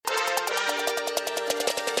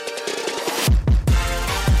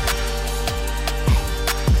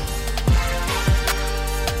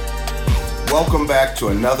welcome back to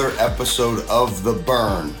another episode of The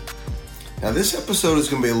Burn. Now this episode is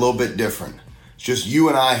going to be a little bit different. It's just you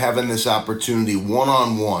and I having this opportunity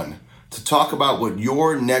one-on-one to talk about what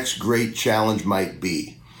your next great challenge might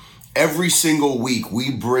be. Every single week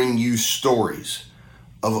we bring you stories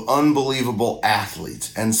of unbelievable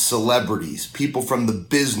athletes and celebrities, people from the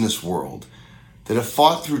business world that have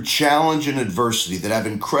fought through challenge and adversity, that have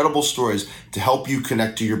incredible stories to help you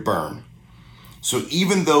connect to your burn. So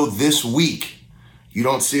even though this week you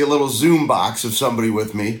don't see a little Zoom box of somebody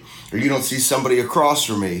with me, or you don't see somebody across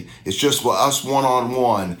from me, it's just us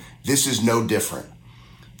one-on-one, this is no different.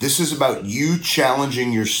 This is about you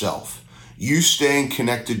challenging yourself, you staying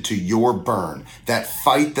connected to your burn, that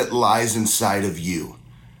fight that lies inside of you.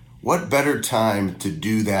 What better time to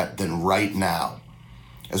do that than right now,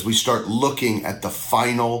 as we start looking at the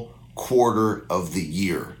final quarter of the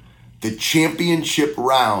year. The championship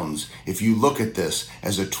rounds, if you look at this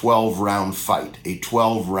as a 12-round fight, a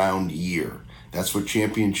 12-round year. That's what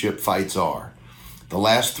championship fights are. The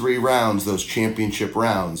last 3 rounds, those championship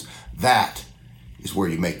rounds, that is where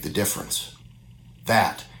you make the difference.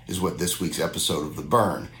 That is what this week's episode of The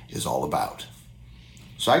Burn is all about.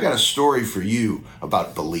 So I got a story for you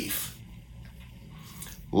about belief.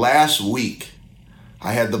 Last week,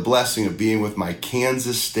 I had the blessing of being with my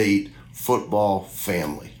Kansas State football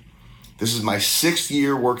family. This is my 6th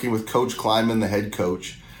year working with Coach Kleiman, the head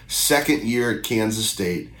coach, 2nd year at Kansas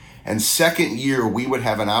State, and 2nd year we would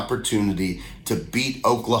have an opportunity to beat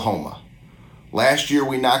Oklahoma. Last year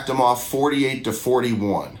we knocked them off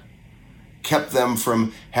 48-41, kept them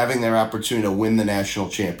from having their opportunity to win the national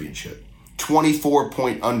championship.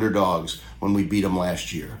 24-point underdogs when we beat them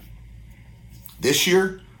last year. This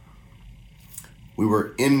year, we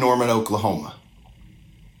were in Norman, Oklahoma.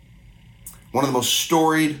 One of the most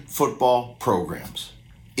storied football programs.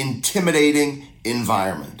 Intimidating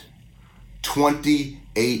environment.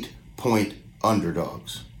 28-point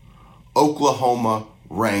underdogs. Oklahoma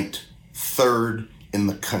ranked 3rd in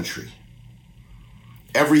the country.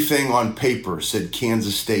 Everything on paper said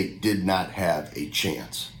Kansas State did not have a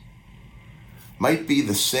chance. Might be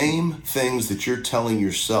the same things that you're telling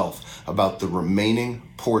yourself about the remaining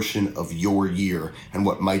portion of your year and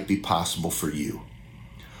what might be possible for you.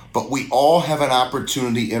 But we all have an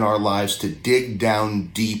opportunity in our lives to dig down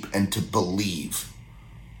deep and to believe.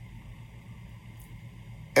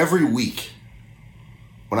 Every week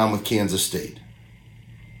when I'm with Kansas State,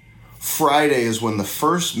 Friday is when the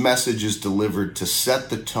first message is delivered to set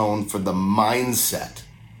the tone for the mindset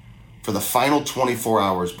for the final 24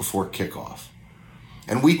 hours before kickoff.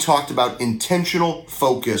 And we talked about intentional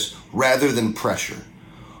focus rather than pressure.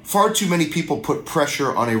 Far too many people put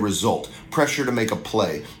pressure on a result, pressure to make a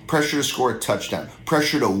play, pressure to score a touchdown,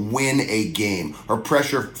 pressure to win a game, or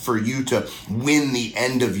pressure for you to win the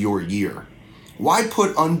end of your year. Why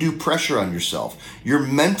put undue pressure on yourself? You're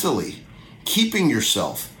mentally keeping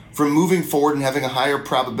yourself from moving forward and having a higher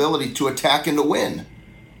probability to attack and to win.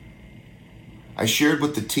 I shared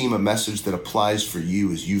with the team a message that applies for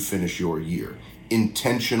you as you finish your year.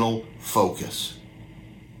 Intentional focus.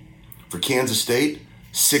 For Kansas State,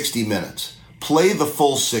 60 minutes. Play the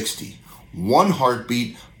full 60. One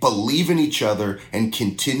heartbeat, believe in each other, and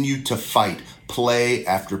continue to fight play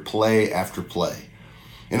after play after play.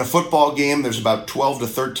 In a football game, there's about 12 to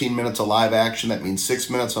 13 minutes of live action. That means 6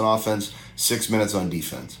 minutes on offense, 6 minutes on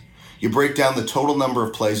defense. You break down the total number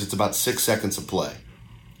of plays, it's about 6 seconds of play.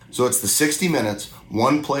 So it's the 60 minutes,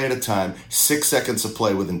 one play at a time, 6 seconds of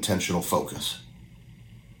play with intentional focus.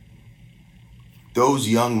 Those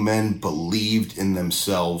young men believed in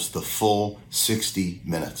themselves the full 60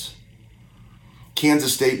 minutes.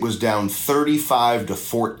 Kansas State was down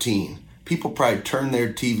 35-14. People probably turned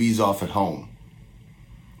their TVs off at home.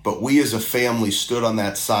 But we as a family stood on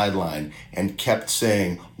that sideline and kept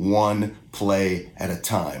saying, one play at a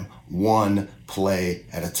time, one play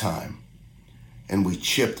at a time. And we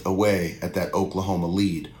chipped away at that Oklahoma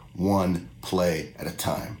lead, one play at a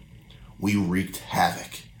time. We wreaked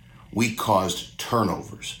havoc. We caused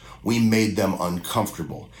turnovers. We made them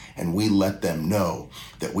uncomfortable, and we let them know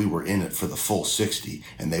that we were in it for the full 60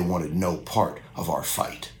 and they wanted no part of our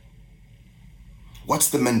fight. What's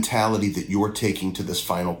the mentality that you're taking to this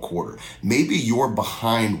final quarter? Maybe you're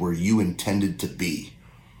behind where you intended to be,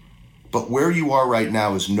 but where you are right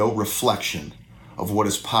now is no reflection of what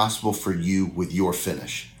is possible for you with your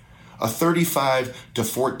finish. A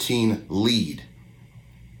 35-14 lead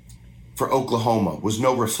for Oklahoma was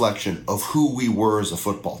no reflection of who we were as a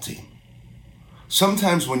football team.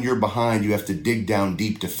 Sometimes when you're behind, you have to dig down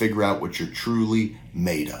deep to figure out what you're truly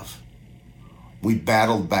made of. We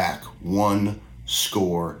battled back one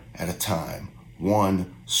score at a time,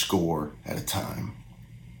 one score at a time.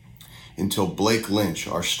 Until Blake Lynch,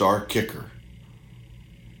 our star kicker,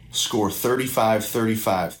 score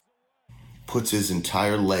 35-35, puts his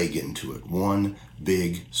entire leg into it. One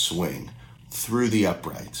big swing through the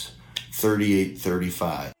uprights.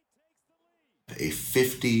 38-35. A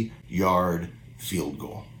 50-yard field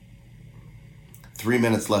goal. 3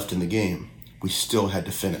 minutes left in the game. We still had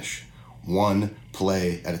to finish. One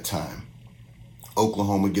play at a time.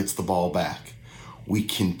 Oklahoma gets the ball back. We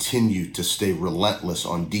continue to stay relentless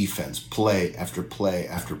on defense, play after play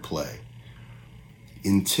after play,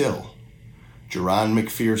 until Jerron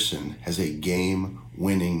McPherson has a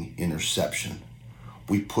game-winning interception.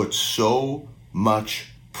 We put so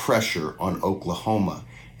much pressure on Oklahoma,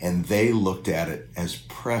 and they looked at it as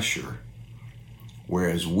pressure,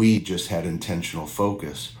 whereas we just had intentional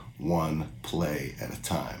focus, one play at a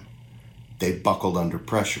time. They buckled under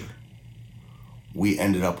pressure. We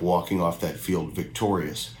ended up walking off that field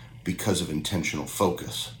victorious because of intentional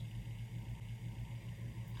focus.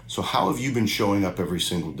 So how have you been showing up every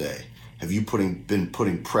single day? Have you been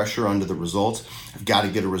putting pressure under the results? I've got to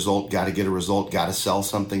get a result, got to get a result, got to sell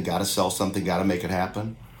something, got to make it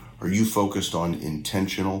happen? Or are you focused on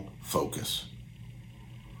intentional focus?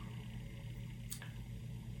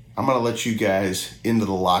 I'm going to let you guys into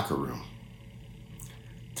the locker room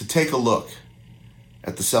to take a look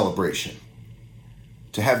at the celebration,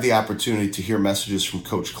 to have the opportunity to hear messages from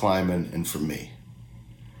Coach Kleiman and from me.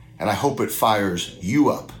 And I hope it fires you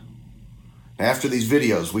up. Now, after these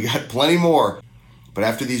videos, we got plenty more, but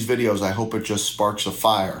after these videos, I hope it just sparks a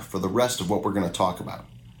fire for the rest of what we're going to talk about.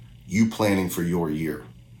 You planning for your year.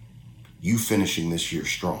 You finishing this year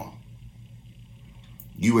strong.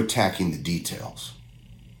 You attacking the details.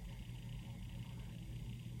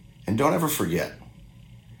 And don't ever forget,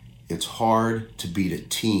 it's hard to beat a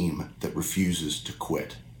team that refuses to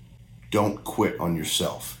quit. Don't quit on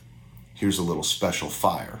yourself. Here's a little special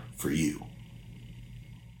fire for you.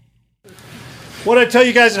 What did I tell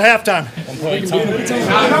you guys at halftime? One play at a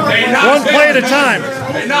time. One play at a time.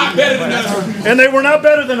 They're not better than us. And they were not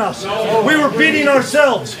better than us. We were beating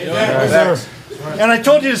ourselves. And I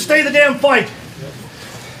told you to stay the damn fight.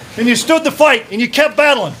 And you stood the fight and you kept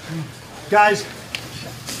battling. Guys,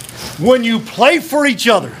 when you play for each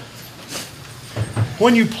other,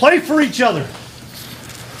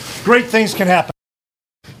 great things can happen.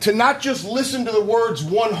 To not just listen to the words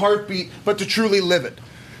one heartbeat, but to truly live it.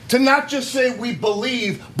 To not just say we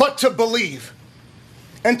believe, but to believe.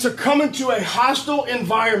 And to come into a hostile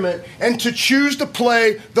environment and to choose to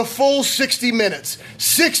play the full 60 minutes.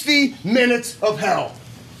 60 minutes of hell.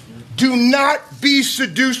 Do not be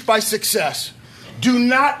seduced by success. Do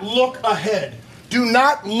not look ahead. Do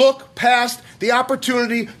not look past the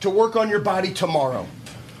opportunity to work on your body tomorrow.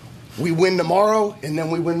 We win tomorrow, and then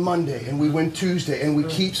we win Monday, and we win Tuesday, and we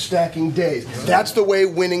keep stacking days. That's the way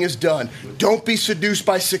winning is done. Don't be seduced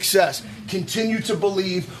by success. Continue to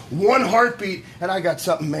believe, one heartbeat, and I got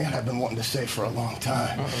something, man, I've been wanting to say for a long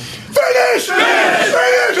time. Finish!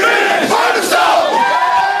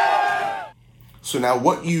 So now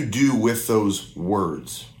what you do with those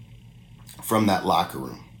words from that locker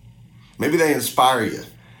room, maybe they inspire you.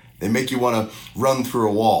 They make you want to run through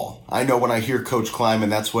a wall. I know when I hear Coach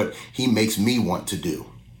Kleiman, that's what he makes me want to do.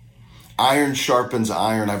 Iron sharpens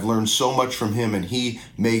iron. I've learned so much from him, and he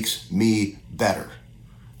makes me better.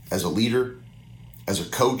 As a leader, as a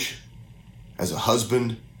coach, as a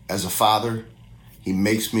husband, as a father, he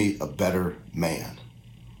makes me a better man.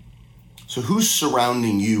 So who's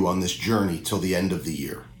surrounding you on this journey till the end of the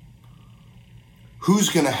year?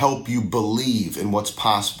 Who's going to help you believe in what's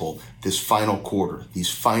possible this final quarter,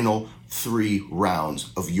 these final 3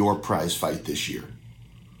 rounds of your prize fight this year?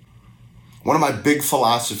 One of my big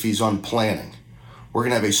philosophies on planning, we're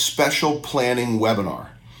going to have a special planning webinar.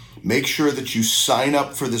 Make sure that you sign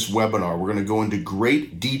up for this webinar. We're going to go into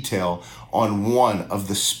great detail on one of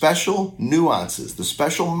the special nuances, the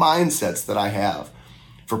special mindsets that I have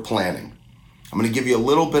for planning. I'm going to give you a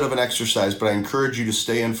little bit of an exercise, but I encourage you to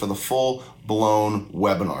stay in for the full-blown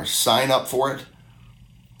webinar. Sign up for it.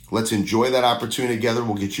 Let's enjoy that opportunity together.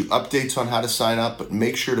 We'll get you updates on how to sign up, but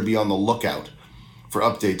make sure to be on the lookout for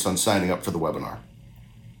updates on signing up for the webinar.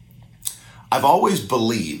 I've always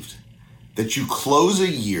believed that you close a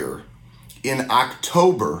year in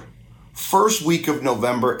October, first week of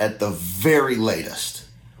November at the very latest,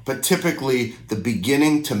 but typically the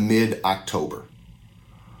beginning to mid-October.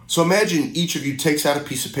 So imagine each of you takes out a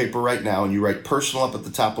piece of paper right now and you write personal up at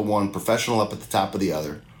the top of one, professional up at the top of the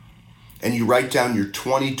other, and you write down your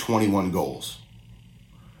 2021 goals.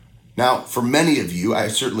 Now, for many of you, I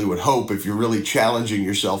certainly would hope if you're really challenging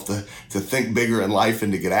yourself to think bigger in life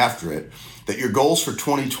and to get after it, that your goals for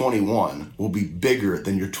 2021 will be bigger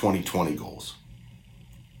than your 2020 goals.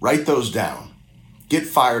 Write those down. Get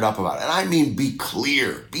fired up about it. And I mean, be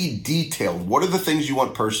clear, be detailed. What are the things you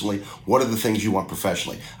want personally? What are the things you want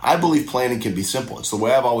professionally? I believe planning can be simple. It's the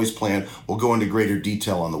way I've always planned. We'll go into greater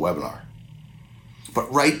detail on the webinar.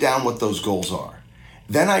 But write down what those goals are.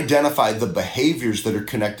 Then identify the behaviors that are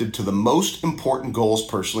connected to the most important goals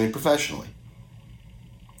personally and professionally.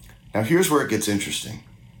 Now, here's where it gets interesting.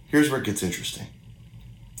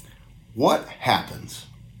 What happens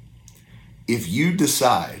if you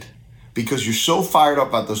decide, because you're so fired up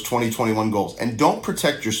about those 2021 goals, and don't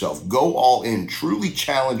protect yourself, go all in, truly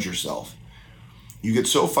challenge yourself. You get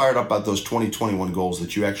so fired up about those 2021 goals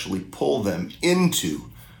that you actually pull them into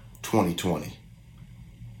 2020.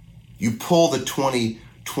 You pull the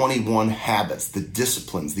 2021 habits, the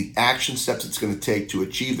disciplines, the action steps it's going to take to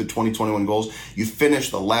achieve the 2021 goals. You finish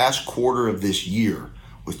the last quarter of this year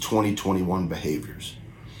with 2021 behaviors.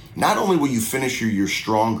 Not only will you finish your year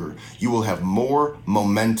stronger, you will have more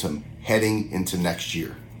momentum heading into next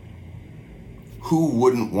year. Who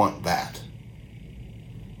wouldn't want that?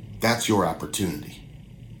 That's your opportunity.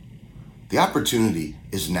 The opportunity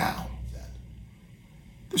is now.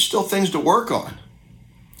 There's still things to work on.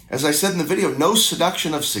 As I said in the video, no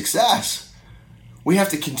seduction of success. We have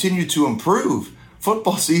to continue to improve.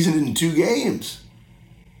 Football season in 2 games.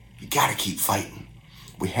 You got to keep fighting.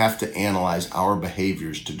 We have to analyze our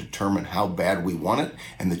behaviors to determine how bad we want it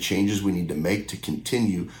and the changes we need to make to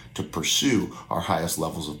continue to pursue our highest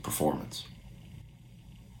levels of performance.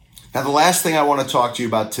 Now, the last thing I want to talk to you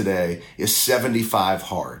about today is 75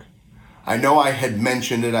 hard. I know I had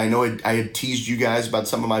mentioned it. I know I had teased you guys about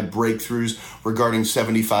some of my breakthroughs regarding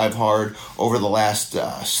 75 hard over the last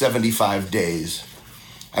 75 days.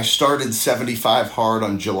 I started 75 hard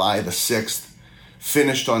on July the 6th.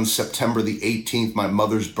 Finished on September the 18th, my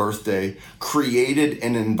mother's birthday, created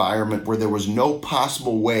an environment where there was no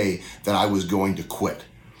possible way that I was going to quit.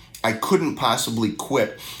 I couldn't possibly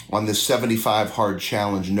quit on this 75 hard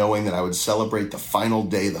challenge knowing that I would celebrate the final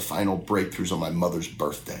day, the final breakthroughs on my mother's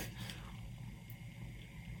birthday.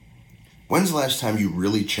 When's the last time you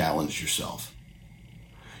really challenged yourself?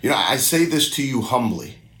 You know, I say this to you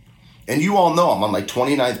humbly, and you all know I'm on my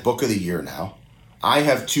 29th book of the year now. I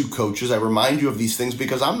have 2 coaches. I remind you of these things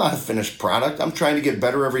because I'm not a finished product. I'm trying to get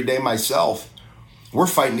better every day myself. We're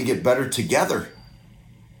fighting to get better together.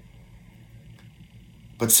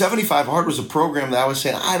 But 75 Hard was a program that I was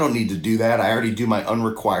saying, I don't need to do that. I already do my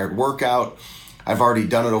unrequired workout. I've already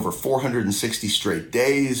done it over 460 straight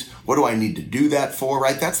days. What do I need to do that for,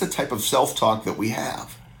 right? That's the type of self-talk that we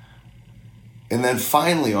have. And then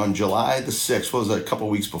finally on July the 6th, what was it, a couple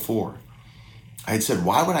weeks before, I had said,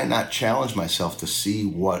 why would I not challenge myself to see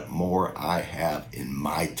what more I have in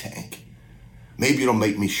my tank? Maybe it'll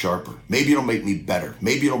make me sharper. Maybe it'll make me better.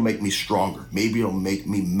 Maybe it'll make me stronger. Maybe it'll make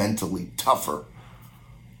me mentally tougher.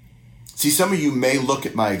 See, some of you may look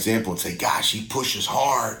at my example and say, gosh, he pushes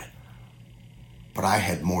hard. But I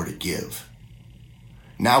had more to give.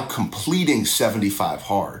 Now completing 75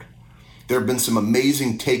 hard, there have been some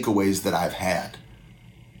amazing takeaways that I've had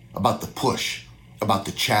about the push, about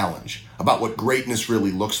the challenge, about what greatness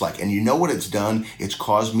really looks like. And you know what it's done? It's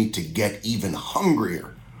caused me to get even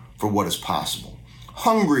hungrier for what is possible,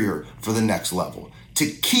 hungrier for the next level, to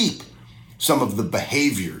keep some of the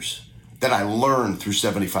behaviors that I learned through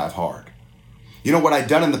 75 hard. You know, what I'd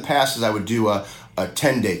done in the past is I would do a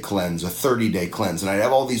 10-day cleanse, a 30-day cleanse, and I'd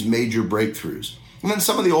have all these major breakthroughs. And then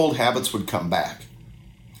some of the old habits would come back.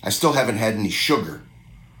 I still haven't had any sugar.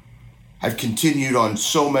 I've continued on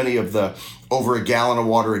so many of the over a gallon of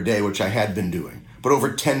water a day, which I had been doing, but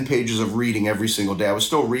over 10 pages of reading every single day. I was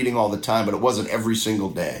still reading all the time, but it wasn't every single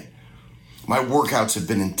day. My workouts have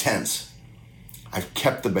been intense. I've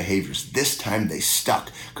kept the behaviors. This time they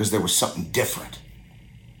stuck because there was something different.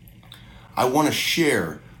 I want to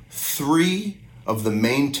share 3 of the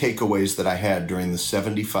main takeaways that I had during the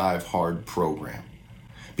 75 Hard program.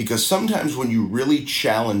 Because sometimes when you really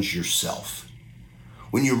challenge yourself,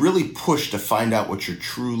 when you really push to find out what you're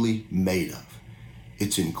truly made of,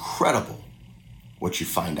 it's incredible what you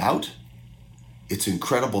find out. It's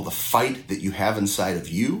incredible the fight that you have inside of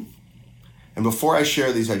you. And before I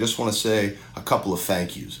share these, I just want to say a couple of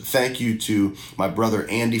thank yous. A thank you to my brother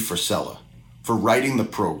Andy Frisella for writing the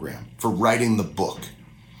program, for writing the book.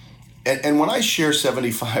 And when I share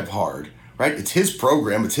 75 Hard, right, it's his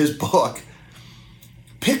program, it's his book.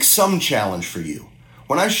 Pick some challenge for you.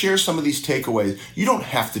 When I share some of these takeaways, you don't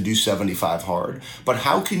have to do 75 Hard, but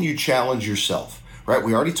how can you challenge yourself, right?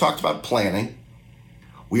 We already talked about planning.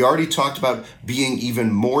 We already talked about being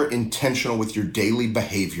even more intentional with your daily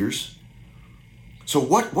behaviors. So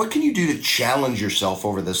what can you do to challenge yourself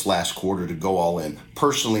over this last quarter to go all in,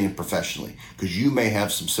 personally and professionally? Because you may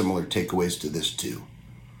have some similar takeaways to this too.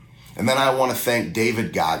 And then I want to thank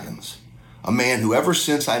David Goggins, a man who ever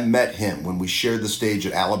since I met him when we shared the stage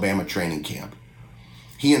at Alabama training camp,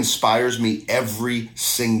 he inspires me every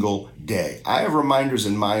single day. I have reminders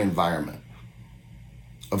in my environment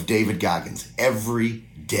of David Goggins every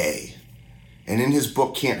day. And in his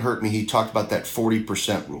book, Can't Hurt Me, he talked about that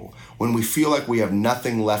 40% rule. When we feel like we have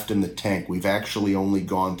nothing left in the tank, we've actually only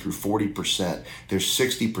gone through 40%. There's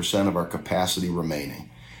 60% of our capacity remaining.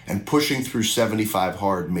 And pushing through 75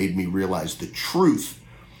 hard made me realize the truth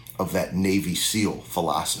of that Navy SEAL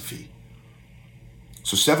philosophy.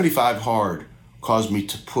 So 75 hard caused me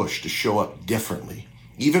to push, to show up differently,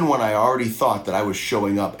 even when I already thought that I was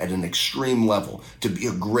showing up at an extreme level to be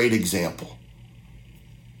a great example.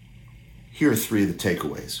 Here are 3 of the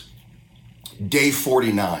takeaways. Day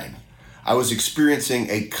 49, I was experiencing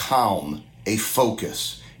a calm, a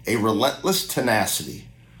focus, a relentless tenacity,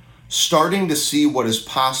 starting to see what is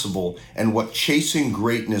possible and what chasing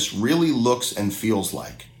greatness really looks and feels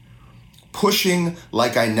like. Pushing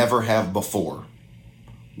like I never have before.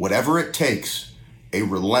 Whatever it takes, a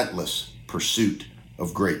relentless pursuit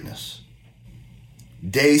of greatness.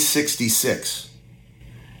 Day 66.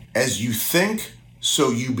 As you think, so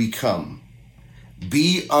you become.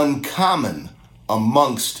 Be uncommon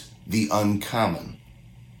amongst the uncommon.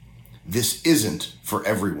 This isn't for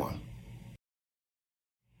everyone.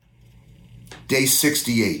 Day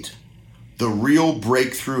 68. The real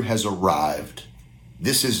breakthrough has arrived.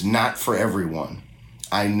 This is not for everyone.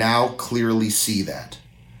 I now clearly see that.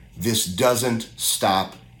 This doesn't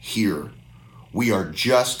stop here. We are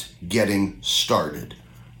just getting started.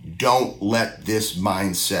 Don't let this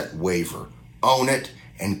mindset waver. Own it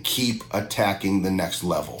and keep attacking the next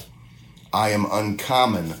level. I am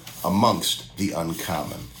uncommon amongst the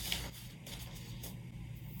uncommon.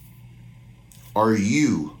 Are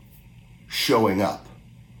you showing up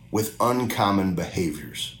with uncommon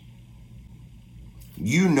behaviors?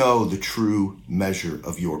 You know the true measure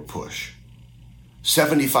of your push.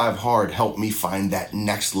 75 hard helped me find that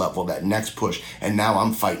next level, that next push, and now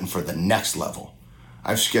I'm fighting for the next level.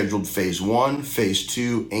 I've scheduled phase 1, phase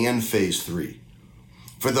 2, and phase 3.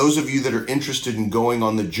 For those of you that are interested in going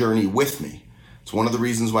on the journey with me, it's one of the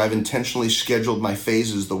reasons why I've intentionally scheduled my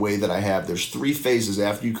phases the way that I have. There's 3 phases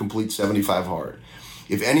after you complete 75 hard.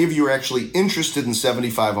 If any of you are actually interested in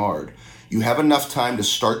 75 hard, you have enough time to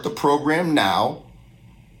start the program now.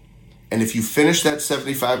 And if you finish that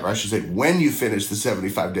 75, or I should say when you finish the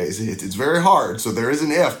 75 days, it's very hard. So there is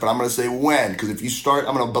an if, but I'm going to say when, because if you start,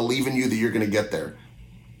 I'm going to believe in you that you're going to get there.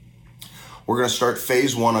 We're going to start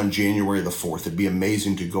phase 1 on January the 4th. It'd be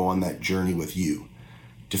amazing to go on that journey with you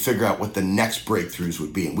to figure out what the next breakthroughs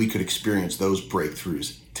would be. And we could experience those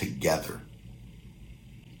breakthroughs together.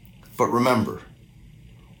 But remember,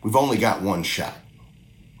 we've only got one shot.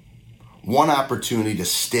 One opportunity to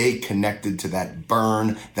stay connected to that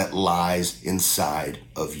burn that lies inside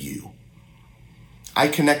of you. I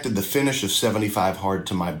connected the finish of 75 hard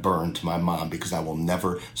to my burn, to my mom, because I will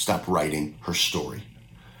never stop writing her story.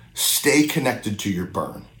 Stay connected to your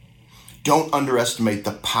burn. Don't underestimate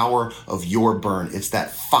the power of your burn. It's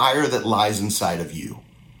that fire that lies inside of you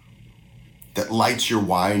that lights your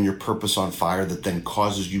why and your purpose on fire, that then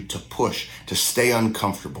causes you to push, to stay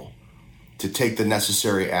uncomfortable, to take the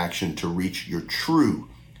necessary action to reach your true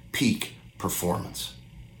peak performance.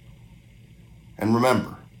 And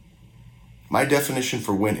remember, my definition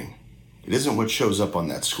for winning, it isn't what shows up on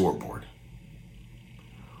that scoreboard.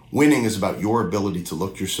 Winning is about your ability to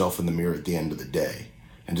look yourself in the mirror at the end of the day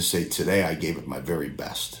and to say, today I gave it my very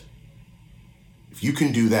best. If you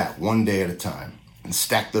can do that one day at a time and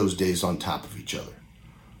stack those days on top of each other,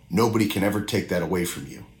 nobody can ever take that away from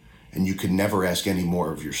you, and you can never ask any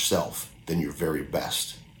more of yourself than your very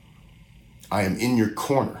best. I am in your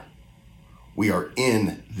corner. We are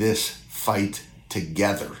in this fight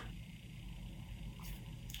together.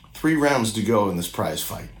 3 rounds to go in this prize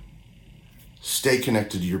fight. Stay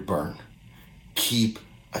connected to your burn. Keep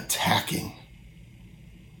attacking.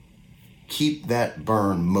 Keep that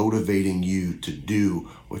burn motivating you to do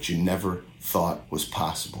what you never thought was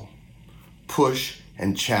possible. Push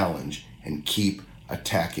and challenge and keep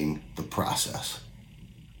attacking the process.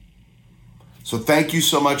 So thank you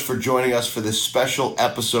so much for joining us for this special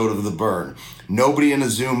episode of The Burn. Nobody in a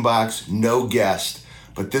Zoom box, no guest,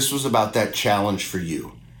 but this was about that challenge for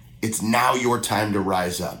you. It's now your time to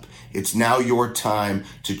rise up. It's now your time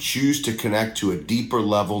to choose to connect to a deeper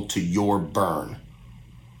level to your burn.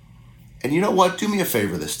 And you know what? Do me a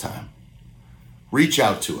favor this time. Reach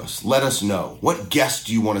out to us. Let us know. What guests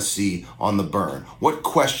do you want to see on The Burn? What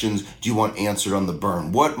questions do you want answered on The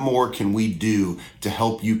Burn? What more can we do to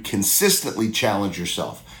help you consistently challenge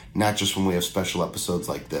yourself? Not just when we have special episodes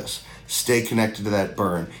like this. Stay connected to that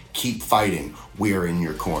Burn. Keep fighting. We are in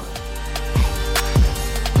your corner.